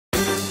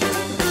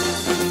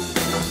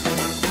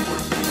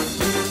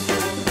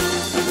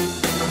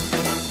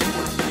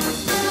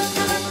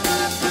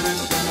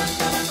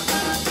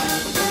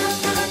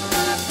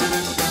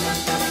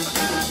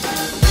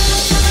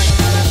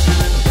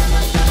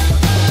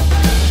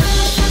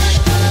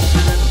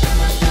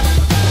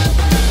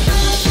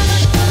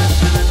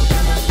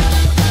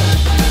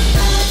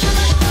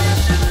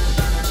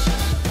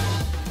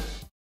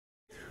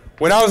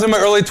When I was in my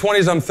early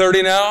 20s, I'm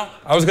 30 now,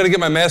 I was going to get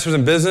my master's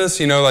in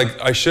business,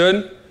 like I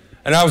should.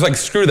 And I was like,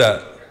 screw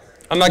that.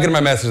 I'm not getting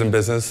my master's in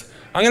business.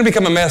 I'm going to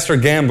become a master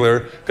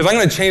gambler because I'm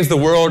going to change the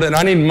world and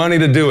I need money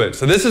to do it.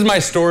 So this is my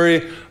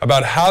story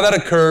about how that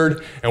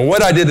occurred and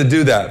what I did to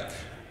do that.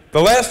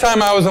 The last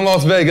time I was in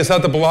Las Vegas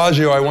at the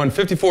Bellagio, I won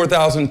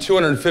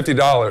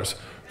 $54,250.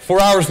 4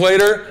 hours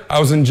later, I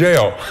was in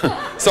jail.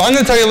 So I'm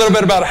going to tell you a little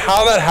bit about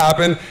how that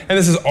happened, and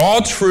this is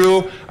all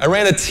true. I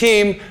ran a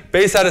team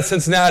based out of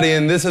Cincinnati,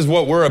 and this is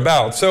what we're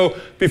about. So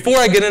before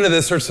I get into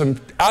this, there's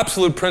some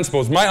absolute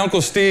principles. My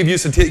Uncle Steve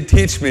used to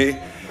teach me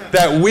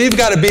that we've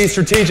got to be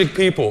strategic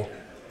people.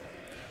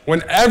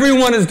 When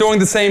everyone is doing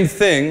the same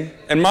thing,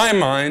 in my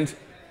mind,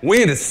 we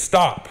need to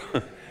stop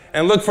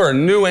and look for a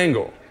new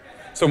angle.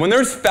 So when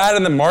there's fat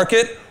in the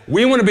market,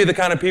 we want to be the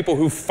kind of people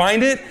who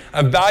find it,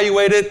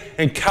 evaluate it,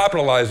 and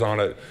capitalize on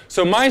it.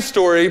 So my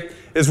story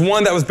is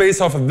one that was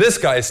based off of this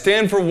guy,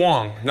 Stanford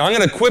Wong. Now I'm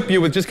going to equip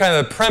you with just kind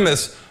of the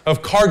premise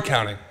of card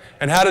counting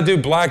and how to do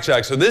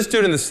blackjack. So this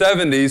dude in the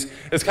 70s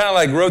is kind of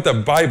like wrote the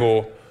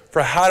Bible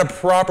for how to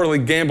properly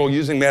gamble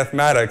using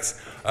mathematics.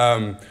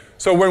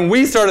 So when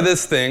we started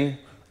this thing,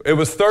 it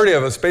was 30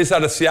 of us based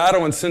out of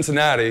Seattle and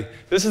Cincinnati.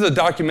 This is a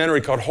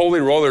documentary called Holy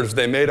Rollers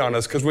they made on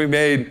us because we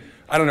made,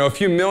 I don't know, a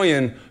few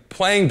million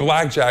playing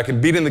blackjack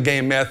and beating the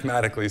game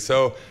mathematically.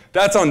 So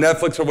that's on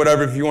Netflix or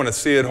whatever if you want to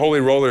see it,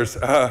 Holy Rollers.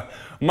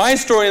 My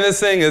story in this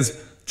thing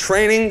is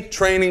training,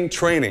 training,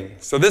 training.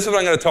 So this is what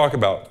I'm going to talk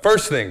about.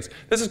 First things,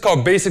 this is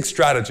called basic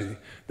strategy.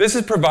 This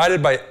is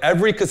provided by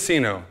every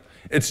casino.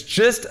 It's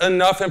just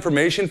enough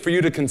information for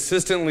you to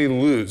consistently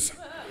lose.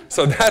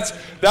 So that's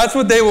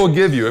what they will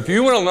give you. If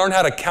you want to learn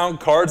how to count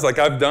cards like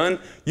I've done,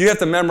 you have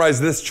to memorize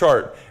this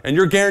chart, and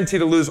you're guaranteed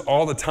to lose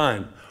all the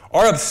time.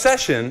 Our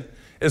obsession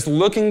is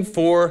looking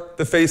for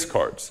the face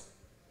cards,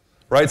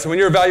 right? So when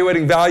you're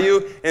evaluating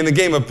value in the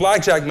game of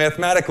blackjack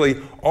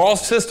mathematically, all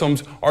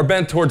systems are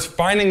bent towards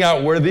finding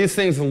out where these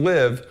things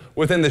live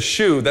within the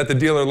shoe that the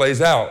dealer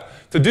lays out.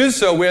 To do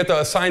so, we have to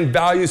assign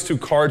values to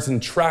cards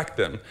and track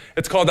them.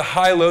 It's called the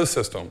high-low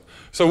system.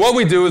 So what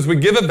we do is we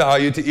give a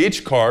value to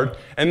each card,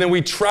 and then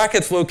we track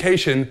its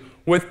location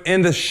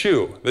within the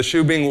shoe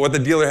being what the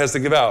dealer has to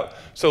give out.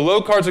 So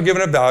low cards are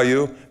given a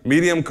value,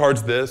 medium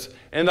cards this,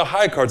 and the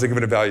high cards are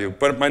given a value.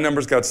 But my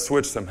numbers got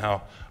switched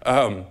somehow.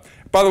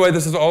 By the way,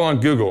 this is all on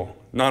Google,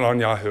 not on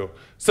Yahoo.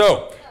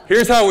 So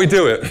here's how we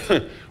do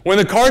it. When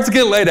the cards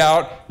get laid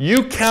out,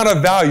 you count a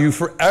value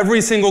for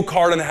every single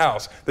card in the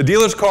house. The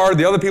dealer's card,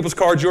 the other people's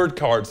cards, your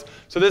cards.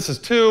 So this is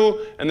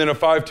 2, and then a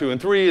 5, 2,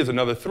 and 3 is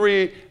another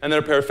 3, and then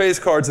a pair of face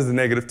cards is a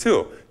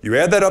 -2. You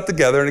add that up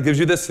together, and it gives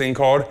you this thing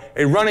called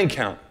a running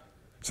count.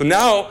 So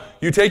now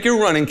you take your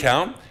running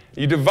count,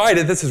 you divide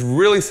it, this is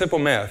really simple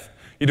math.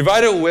 You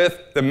divide it with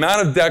the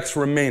amount of decks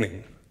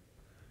remaining.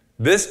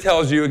 This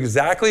tells you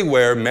exactly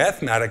where,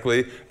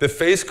 mathematically, the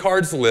face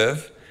cards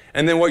live,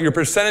 and then what your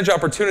percentage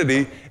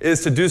opportunity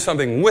is to do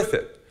something with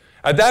it.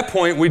 At that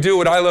point, we do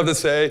what I love to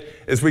say,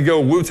 is we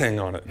go Wu-Tang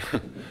on it.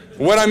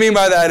 What I mean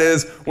by that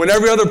is, when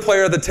every other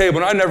player at the table,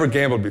 and I've never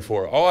gambled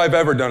before, all I've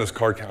ever done is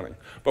card counting,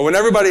 but when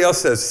everybody else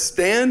says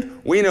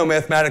stand, we know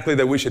mathematically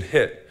that we should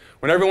hit.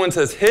 When everyone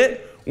says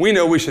hit, we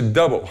know we should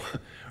double.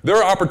 There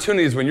are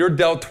opportunities when you're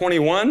dealt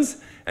 21s,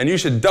 and you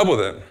should double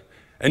them.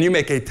 And you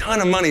make a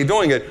ton of money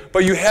doing it,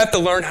 but you have to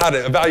learn how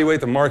to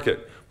evaluate the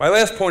market. My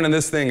last point on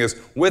this thing is,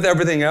 with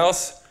everything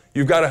else,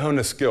 you've got to hone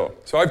the skill.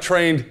 So I've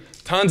trained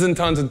tons and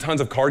tons and tons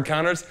of card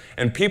counters,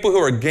 and people who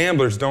are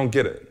gamblers don't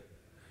get it.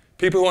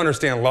 People who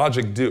understand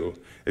logic do.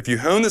 If you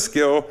hone the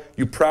skill,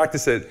 you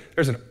practice it,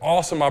 there's an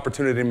awesome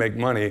opportunity to make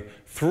money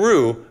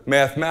through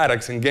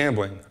mathematics and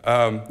gambling.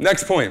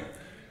 Next point,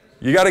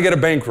 you got to get a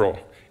bankroll.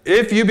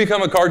 If you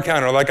become a card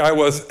counter like I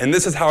was, and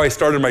this is how I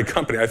started my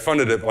company, I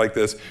funded it like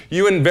this,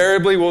 you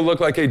invariably will look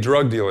like a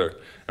drug dealer.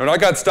 And when I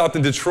got stopped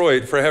in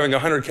Detroit for having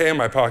 $100K in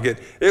my pocket,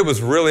 it was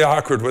really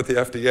awkward with the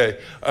FDA.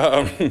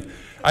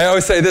 I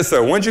always say this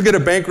though, once you get a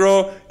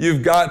bankroll,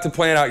 you've got to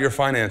plan out your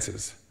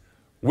finances.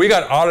 We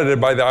got audited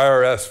by the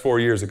IRS 4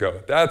 years ago.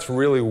 That's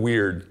really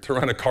weird to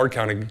run a card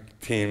counting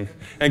team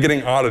and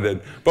getting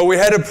audited. But we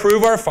had to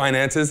prove our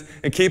finances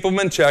and keep them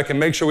in check and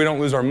make sure we don't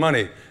lose our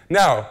money.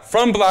 Now,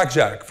 from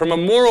blackjack, from a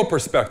moral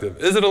perspective,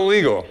 is it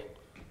illegal?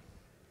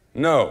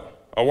 No.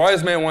 A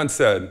wise man once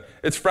said,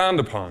 it's frowned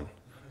upon.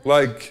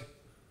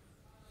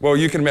 Well,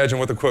 you can imagine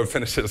what the quote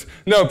finishes.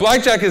 No,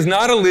 blackjack is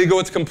not illegal,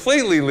 it's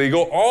completely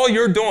legal. All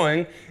you're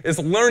doing is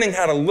learning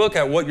how to look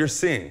at what you're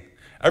seeing.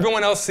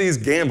 Everyone else sees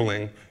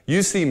gambling,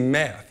 you see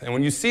math. And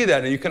when you see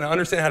that and you can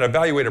understand how to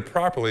evaluate it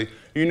properly,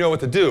 you know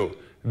what to do.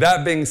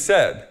 That being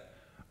said,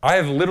 I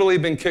have literally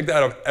been kicked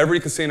out of every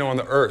casino on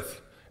the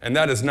earth, and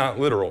that is not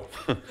literal.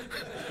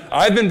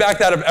 I've been backed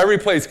out of every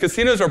place.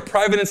 Casinos are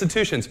private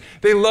institutions.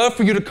 They love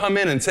for you to come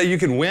in and say you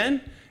can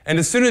win, and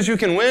as soon as you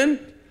can win,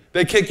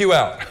 they kick you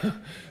out.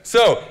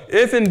 So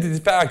if in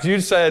fact you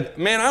said,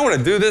 man, I want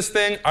to do this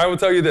thing, I will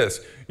tell you this,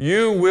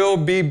 you will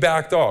be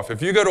backed off.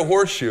 If you go to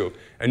Horseshoe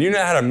and you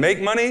know how to make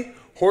money,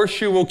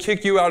 Horseshoe will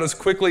kick you out as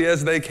quickly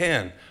as they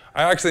can.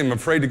 I actually am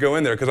afraid to go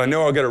in there because I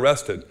know I'll get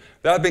arrested.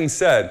 That being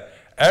said,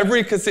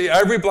 Every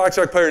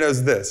blackjack player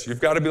knows this.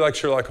 You've got to be like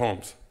Sherlock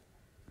Holmes.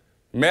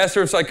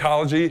 Master of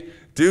psychology,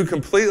 dude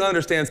completely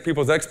understands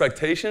people's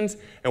expectations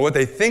and what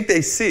they think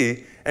they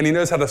see, and he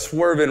knows how to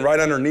swerve in right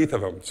underneath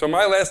of them. So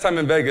my last time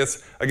in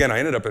Vegas, again, I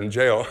ended up in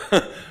jail.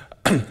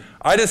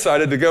 I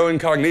decided to go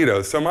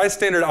incognito. So my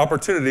standard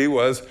opportunity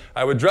was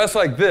I would dress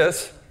like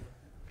this,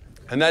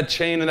 and that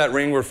chain and that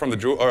ring were from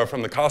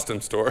the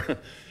costume store.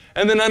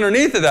 And then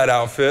underneath of that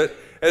outfit,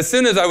 as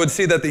soon as I would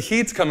see that the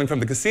heat's coming from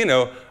the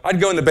casino,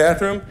 I'd go in the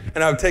bathroom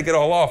and I would take it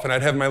all off and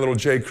I'd have my little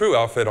J. Crew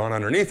outfit on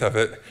underneath of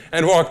it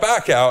and walk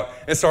back out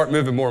and start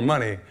moving more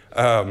money.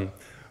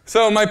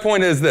 So my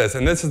point is this,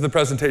 and this is the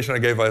presentation I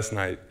gave last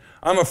night.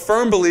 I'm a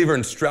firm believer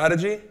in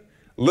strategy,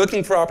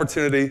 looking for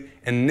opportunity,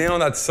 and nailing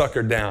that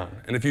sucker down.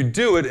 And if you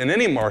do it in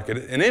any market,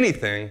 in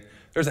anything,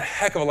 there's a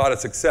heck of a lot of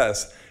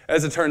success.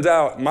 As it turns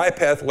out, my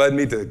path led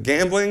me to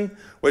gambling,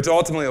 which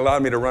ultimately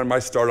allowed me to run my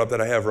startup that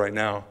I have right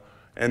now.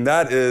 And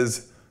that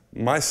is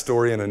my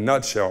story in a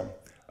nutshell.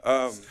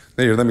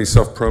 Here, let me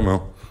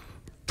self-promo.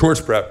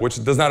 Torch prep,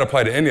 which does not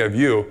apply to any of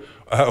you.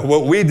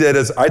 What we did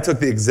is I took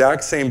the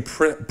exact same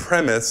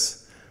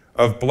premise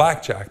of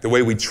blackjack, the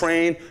way we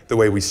train, the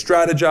way we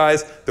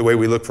strategize, the way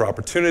we look for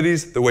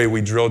opportunities, the way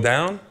we drill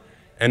down.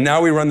 And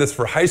now we run this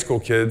for high school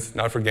kids,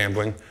 not for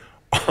gambling,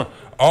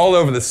 all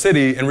over the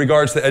city in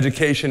regards to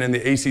education and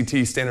the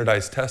ACT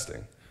standardized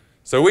testing.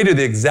 So we do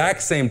the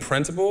exact same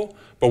principle,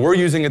 but we're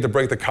using it to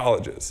break the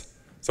colleges.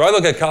 So I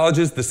look at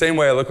colleges the same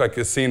way I look at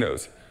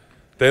casinos.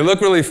 They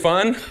look really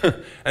fun,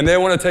 and they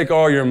want to take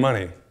all your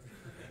money.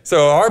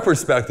 So our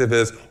perspective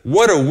is,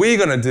 what are we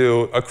going to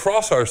do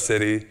across our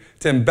city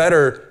to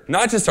better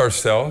not just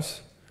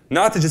ourselves,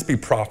 not to just be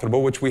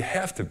profitable, which we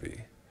have to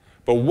be,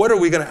 but what are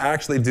we going to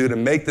actually do to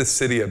make this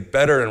city a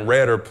better and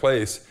redder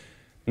place,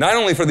 not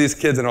only for these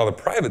kids in all the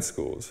private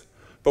schools,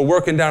 but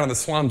working down in the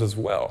slums as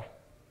well?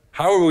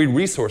 How are we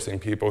resourcing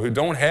people who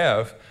don't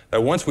have,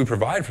 that once we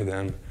provide for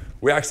them,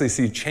 we actually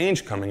see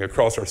change coming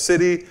across our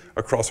city,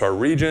 across our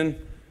region.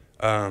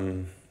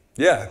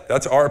 Yeah,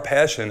 that's our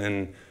passion,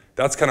 and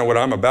that's kind of what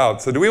I'm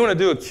about. So do we want to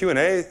do a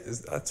Q&A?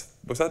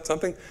 Was that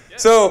something? Yeah.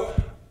 So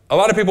a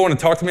lot of people want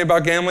to talk to me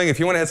about gambling. If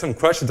you want to have some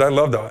questions, I'd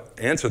love to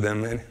answer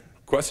them. And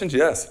questions?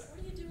 Yes.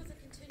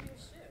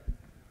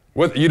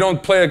 What do you do with a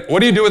continuous shoe? What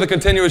do you do with a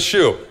continuous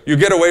shoe? You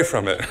get away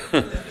from it.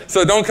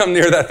 So don't come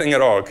near that thing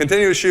at all.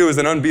 Continuous shoe is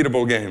an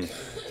unbeatable game,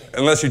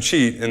 unless you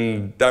cheat,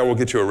 and that will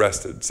get you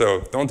arrested.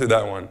 So don't do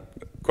that one.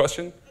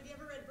 Question? Have you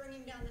ever read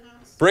Bringing Down the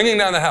House? Bringing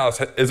Down the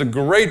House is a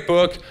great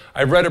book.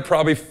 I've read it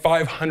probably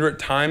 500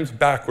 times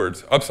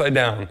backwards, upside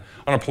down,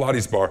 on a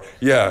Pilates bar.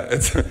 Yeah,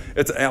 it's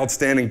an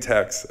outstanding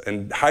text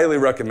and highly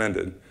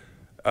recommended.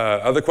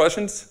 Other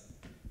questions?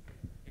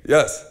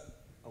 Yes?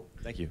 Oh,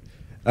 thank you.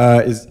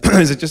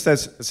 Is it just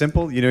as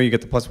simple? You know, you get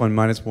the +1,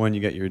 -1,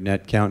 you get your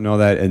net count and all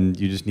that, and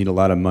you just need a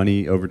lot of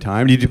money over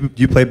time. Do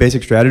you play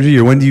basic strategy,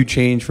 or when do you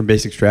change from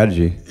basic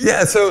strategy?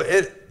 Yeah, so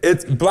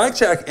it's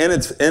blackjack in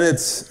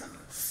its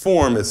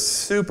form is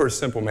super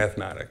simple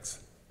mathematics,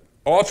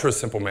 ultra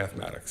simple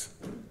mathematics.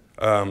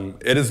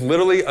 It is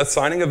literally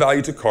assigning a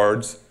value to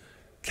cards,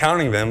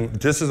 counting them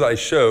just as I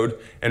showed,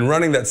 and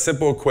running that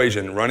simple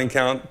equation, running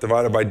count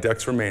divided by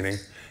decks remaining.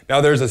 Now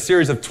there's a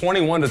series of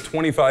 21 to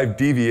 25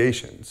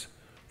 deviations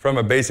from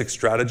a basic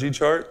strategy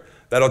chart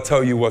that'll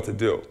tell you what to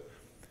do.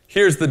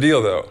 Here's the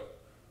deal though.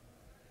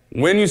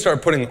 When you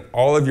start putting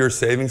all of your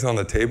savings on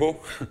the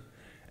table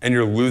and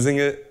you're losing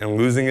it and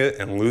losing it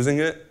and losing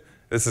it,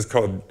 this is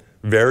called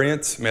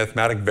variance,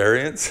 mathematic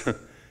variance.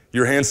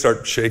 Your hands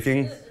start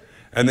shaking,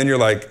 and then you're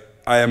like,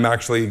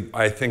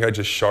 I think I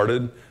just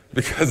sharted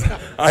because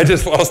I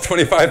just lost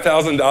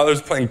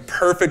 $25,000 playing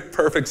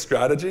perfect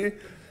strategy.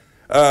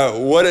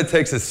 What it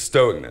takes is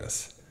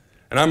stoicness.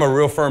 And I'm a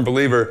real firm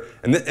believer,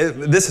 and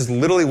this is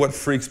literally what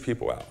freaks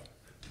people out.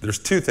 There's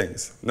two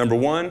things. Number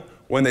one,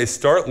 when they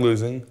start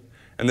losing,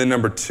 and then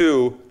number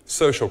two,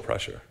 social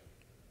pressure.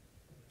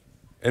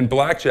 In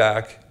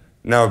blackjack,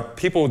 now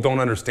people don't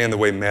understand the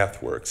way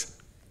math works,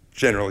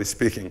 generally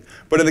speaking.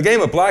 But in the game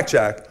of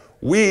blackjack,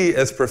 we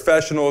as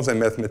professionals and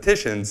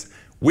mathematicians,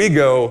 we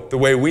go the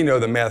way we know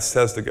the math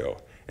says to go.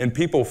 And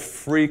people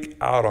freak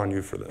out on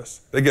you for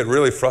this. They get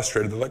really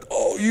frustrated. They're like,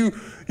 oh,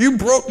 you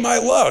broke my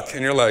luck.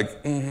 And you're like,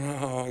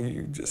 oh,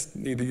 you just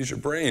need to use your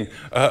brain.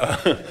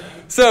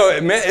 So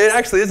it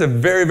actually is a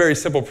very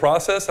simple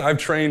process. I've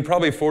trained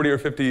probably 40 or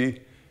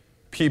 50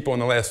 people in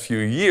the last few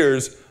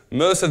years.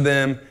 Most of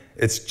them,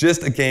 it's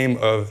just a game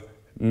of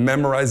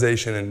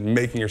memorization and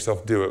making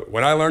yourself do it.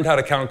 When I learned how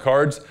to count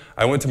cards,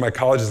 I went to my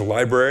college's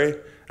library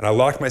and I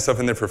locked myself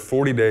in there for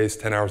 40 days,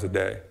 10 hours a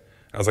day.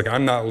 I was like,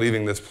 I'm not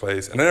leaving this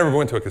place. And I never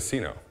went to a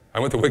casino. I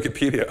went to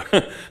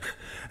Wikipedia.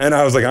 And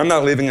I was like, I'm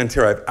not leaving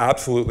until I've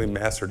absolutely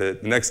mastered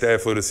it. The next day I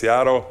flew to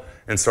Seattle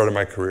and started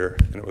my career.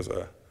 And it was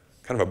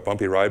kind of a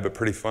bumpy ride, but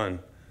pretty fun.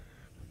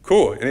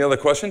 Cool, any other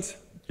questions?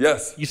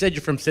 Yes? You said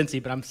you're from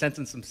Cincy, but I'm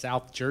sensing some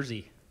South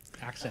Jersey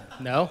accent.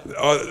 No?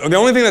 The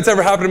only thing that's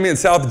ever happened to me in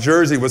South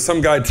Jersey was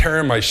some guy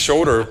tearing my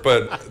shoulder,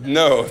 but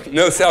no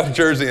South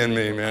Jersey in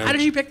me, man. How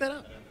did you pick that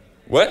up?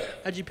 What?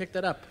 How'd you pick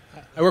that up?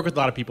 I work with a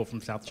lot of people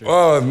from South Jersey.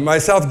 Oh, my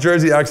South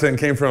Jersey accent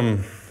came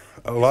from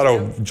a lot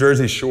of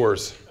Jersey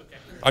Shores. Okay.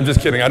 I'm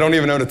just kidding. I don't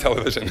even own a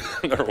television.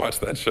 Never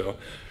watched that show.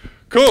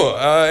 Cool.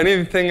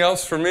 Anything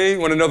else for me?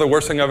 Want to know the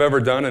worst thing I've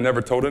ever done and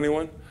never told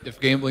anyone? If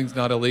gambling's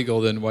not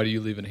illegal, then why do you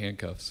leave in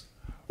handcuffs?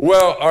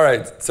 Well, all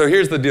right. So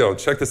here's the deal.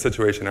 Check the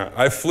situation out.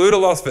 I flew to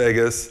Las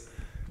Vegas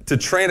to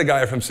train a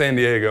guy from San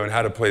Diego on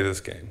how to play this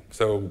game.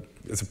 So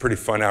it's a pretty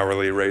fun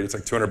hourly rate. It's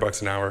like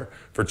 $200 an hour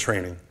for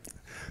training.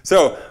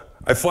 So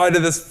I fly to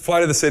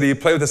the city,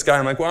 play with this guy.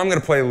 I'm like, well, I'm going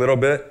to play a little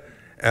bit.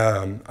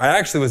 I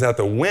actually was at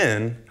the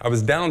win. I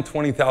was down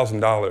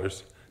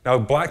 $20,000. Now,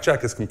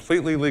 blackjack is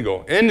completely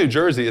legal. In New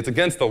Jersey, it's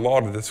against the law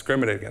to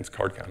discriminate against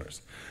card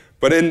counters.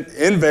 But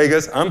in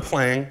Vegas, I'm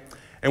playing,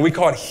 and we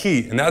call it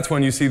heat. And that's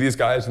when you see these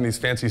guys in these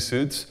fancy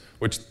suits,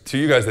 which to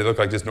you guys, they look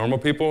like just normal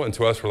people. And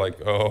to us, we're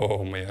like,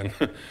 oh, man.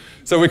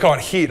 So we call it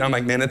heat. And I'm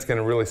like, man, it's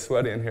getting really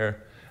sweaty in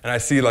here. And I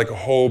see like a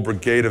whole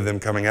brigade of them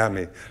coming at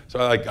me.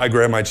 So I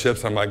grab my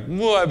chips. I'm like,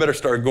 well, I better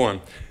start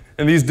going.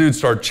 And these dudes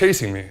start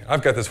chasing me.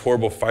 I've got this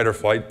horrible fight or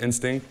flight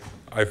instinct.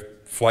 I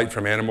flight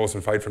from animals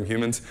and fight from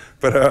humans.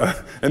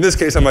 But in this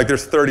case, I'm like,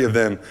 there's 30 of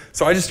them.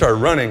 So I just start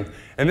running.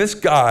 And this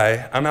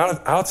guy, I'm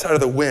outside of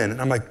the wind.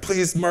 And I'm like,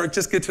 please, Mark,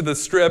 just get to the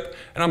strip.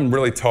 And I'm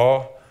really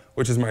tall,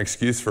 which is my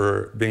excuse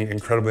for being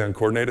incredibly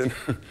uncoordinated.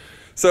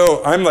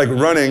 So I'm like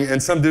running,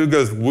 and some dude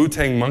goes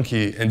Wu-Tang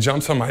Monkey and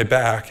jumps on my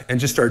back and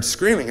just starts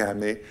screaming at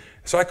me.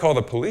 So I call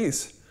the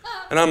police,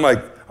 and I'm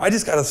like, I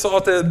just got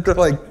assaulted. They're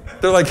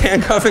like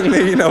handcuffing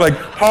me, like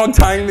hog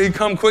tying me.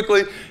 Come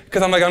quickly,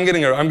 because I'm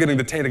getting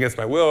detained against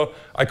my will.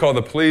 I call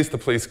the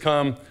police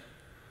come.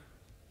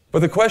 But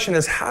the question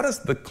is, how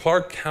does the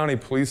Clark County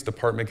Police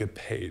Department get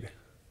paid?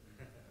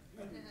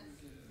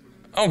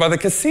 Oh, by the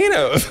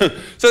casinos.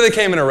 So they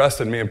came and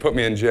arrested me and put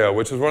me in jail,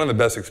 which was one of the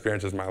best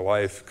experiences of my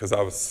life because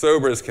I was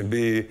sober as can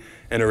be,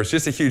 and there was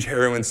just a huge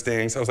heroin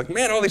sting. So I was like,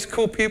 man, all these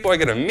cool people I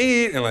get to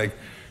meet and like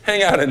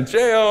hang out in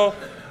jail.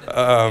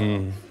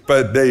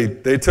 But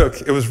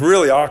it was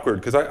really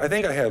awkward because I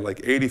think I had like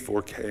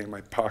 $84K in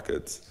my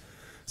pockets.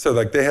 So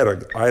like they had to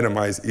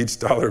itemize each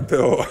dollar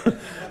bill.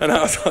 And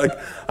I was like,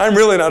 I'm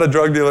really not a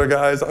drug dealer,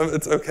 guys.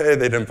 It's okay.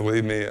 They didn't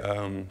believe me.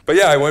 But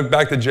yeah, I went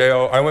back to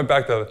jail. I went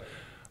back to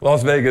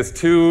Las Vegas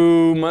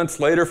 2 months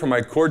later for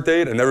my court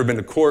date. I'd never been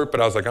to court, but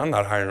I was like, I'm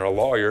not hiring a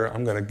lawyer.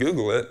 I'm going to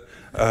Google it.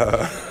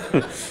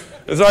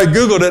 So I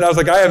Googled it. I was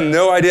like, I have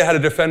no idea how to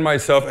defend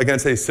myself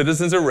against a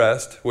citizen's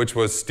arrest, which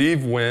was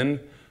Steve Wynn,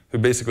 who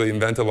basically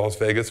invented Las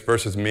Vegas,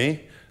 versus me.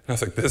 And I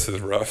was like, this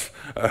is rough.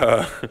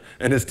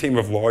 And his team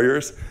of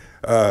lawyers,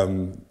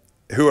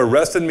 who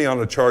arrested me on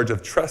a charge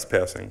of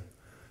trespassing.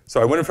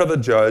 So I went in front of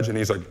the judge, and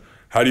he's like,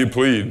 how do you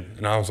plead?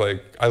 And I was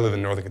like, I live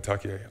in northern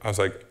Kentucky. I was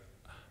like,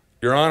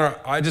 Your Honor,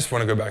 I just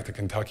want to go back to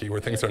Kentucky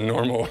where things are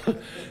normal.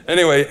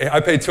 Anyway, I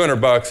paid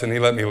 $200 and he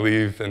let me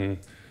leave, and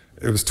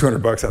it was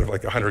 $200 out of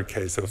like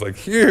 100K. So I was like,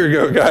 here you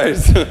go,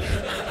 guys.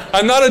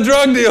 I'm not a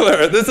drug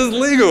dealer. This is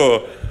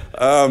legal.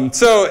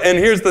 And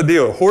here's the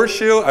deal.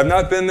 Horseshoe, I've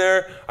not been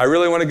there. I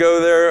really want to go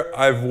there.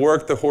 I've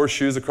worked the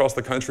horseshoes across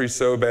the country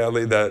so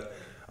badly that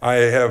I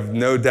have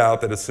no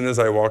doubt that as soon as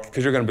I walk,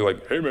 because you're going to be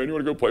like, hey man, you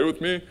want to go play with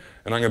me?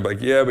 And I'm going to be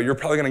like, yeah, but you're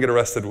probably going to get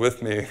arrested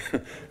with me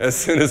as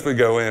soon as we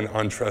go in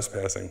on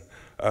trespassing.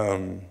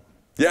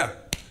 Yeah.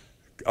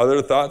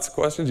 Other thoughts,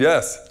 questions?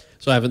 Yes.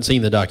 So I haven't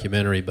seen the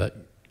documentary, but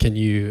can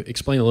you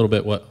explain a little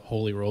bit what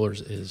Holy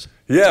Rollers is?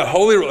 Yeah,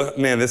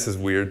 man, this is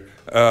weird.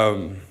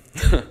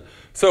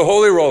 So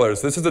Holy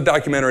Rollers, this is a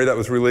documentary that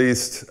was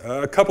released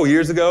a couple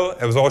years ago.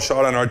 It was all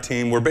shot on our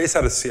team. We're based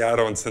out of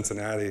Seattle and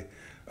Cincinnati.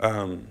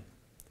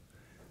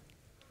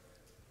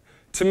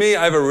 To me,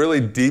 I have a really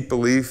deep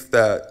belief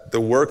that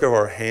the work of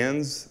our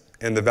hands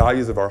and the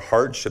values of our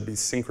heart should be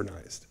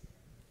synchronized,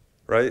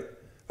 right?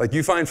 Like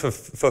you find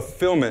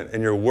fulfillment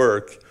in your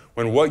work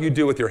when what you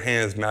do with your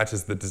hands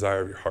matches the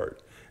desire of your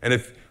heart. And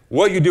if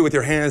what you do with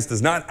your hands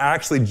does not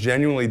actually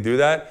genuinely do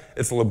that,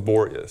 it's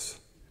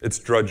laborious. It's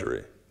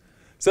drudgery.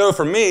 So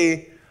for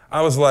me,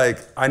 I was like,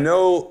 I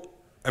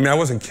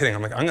wasn't kidding.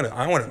 I'm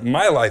like,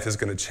 my life is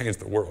going to change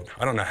the world.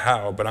 I don't know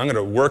how, but I'm going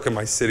to work in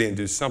my city and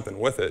do something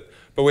with it.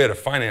 But we had to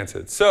finance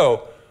it.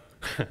 So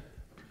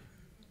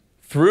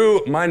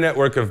through my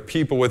network of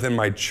people within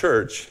my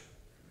church,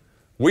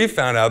 we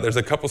found out there's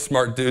a couple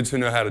smart dudes who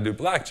know how to do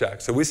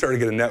blackjack. So we started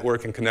getting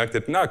networked and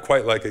connected, not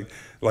quite like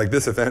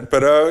this event,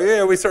 but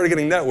yeah, we started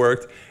getting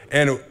networked.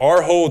 And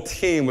our whole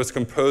team was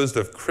composed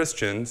of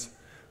Christians,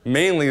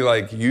 mainly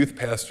like youth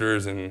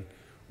pastors and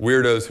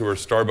weirdos who were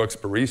Starbucks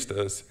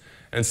baristas.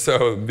 And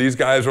so these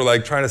guys were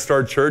like trying to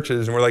start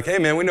churches, and we're like, hey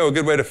man, we know a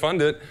good way to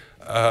fund it.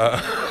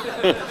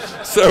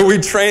 So we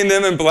trained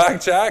them in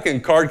blackjack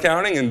and card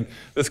counting, and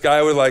this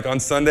guy would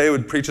on Sunday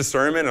would preach a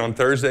sermon, and on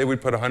Thursday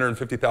we'd put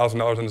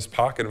 $150,000 in his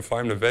pocket and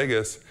fly him to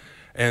Vegas.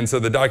 And so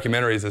the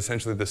documentary is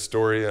essentially the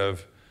story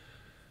of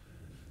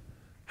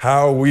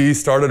how we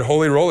started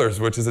Holy Rollers,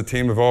 which is a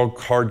team of all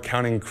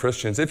card-counting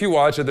Christians. If you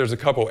watch it, there's a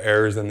couple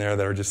errors in there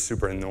that are just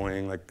super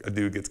annoying. Like a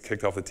dude gets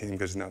kicked off the team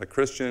because he's not a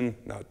Christian.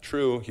 Not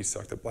true. He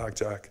sucked at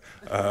blackjack.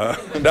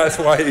 That's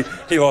why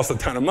he lost a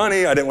ton of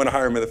money. I didn't want to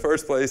hire him in the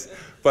first place.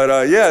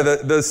 But yeah,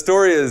 the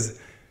story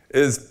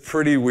is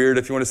pretty weird.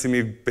 If you want to see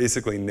me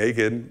basically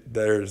naked,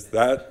 there's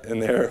that in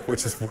there,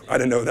 which is, I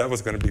didn't know that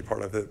was going to be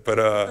part of it.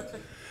 But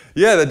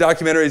yeah, the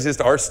documentary is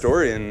just our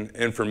story.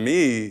 And for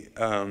me,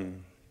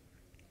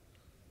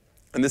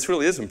 and this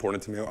really is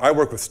important to me. I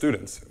work with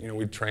students. You know,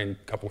 we trained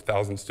a couple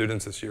thousand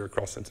students this year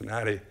across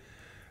Cincinnati.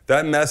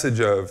 That message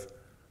of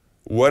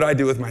what I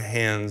do with my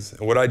hands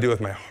and what I do with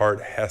my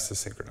heart has to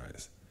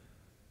synchronize.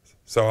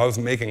 So I was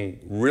making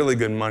really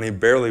good money,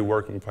 barely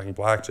working, playing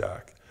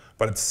blackjack.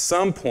 But at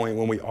some point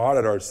when we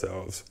audit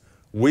ourselves,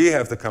 we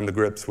have to come to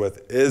grips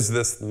with, is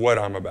this what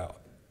I'm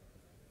about?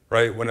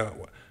 Right? When I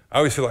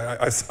always feel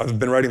like I've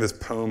been writing this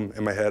poem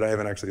in my head. I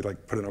haven't actually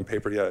put it on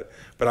paper yet.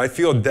 But I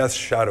feel death's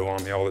shadow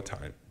on me all the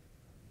time.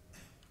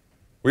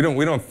 We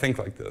don't think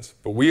like this,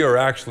 but we are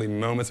actually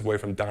moments away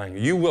from dying.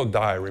 You will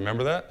die,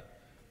 remember that?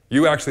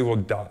 You actually will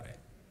die.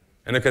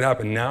 And it could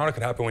happen now, and it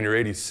could happen when you're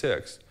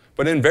 86.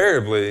 But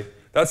invariably,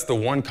 that's the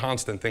one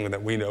constant thing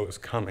that we know is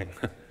coming.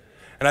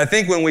 And I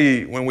think when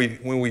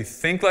we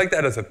think like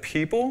that as a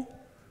people,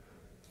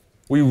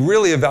 we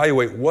really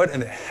evaluate what in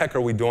the heck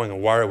are we doing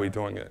and why are we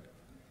doing it?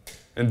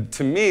 And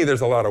to me,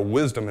 there's a lot of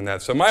wisdom in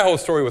that. So my whole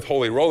story with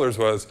Holy Rollers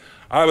was,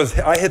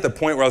 I hit the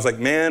point where I was like,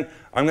 man,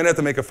 I'm going to have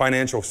to make a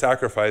financial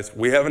sacrifice.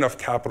 We have enough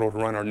capital to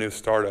run our new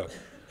startup.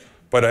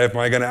 But am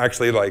I going to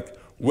actually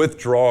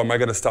withdraw? Am I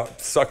going to stop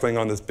suckling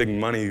on this big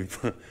money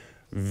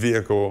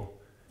vehicle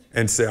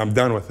and say, I'm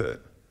done with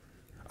it?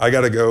 I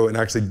got to go and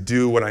actually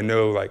do what I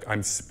know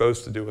I'm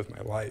supposed to do with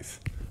my life.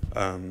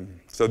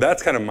 So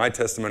that's kind of my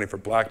testimony for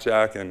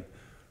blackjack and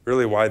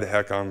really why the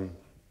heck I'm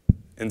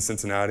in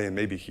Cincinnati and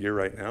maybe here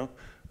right now.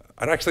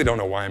 I actually don't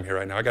know why I'm here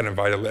right now. I got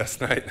invited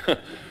last night.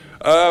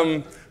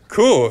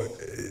 Cool.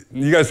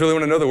 You guys really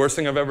want to know the worst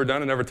thing I've ever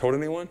done and never told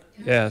anyone?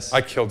 Yes. I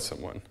killed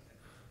someone.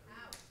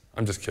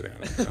 I'm just kidding.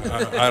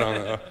 I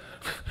don't know.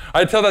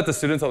 I tell that to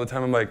students all the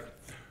time. I'm like,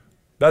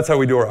 that's how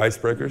we do our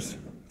icebreakers.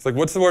 It's like,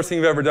 what's the worst thing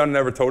you've ever done and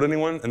never told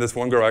anyone? And this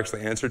one girl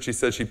actually answered. She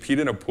said she peed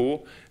in a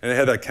pool, and it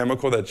had that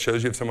chemical that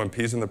shows you if someone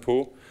pees in the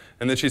pool.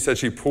 And then she said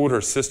she pulled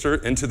her sister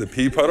into the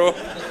pee puddle,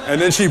 and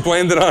then she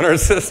blamed it on her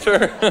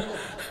sister.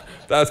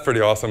 That's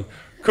pretty awesome.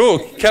 Cool.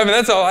 Kevin,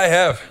 that's all I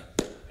have.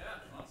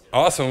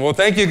 Awesome. Well,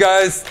 thank you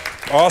guys.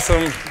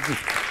 Awesome.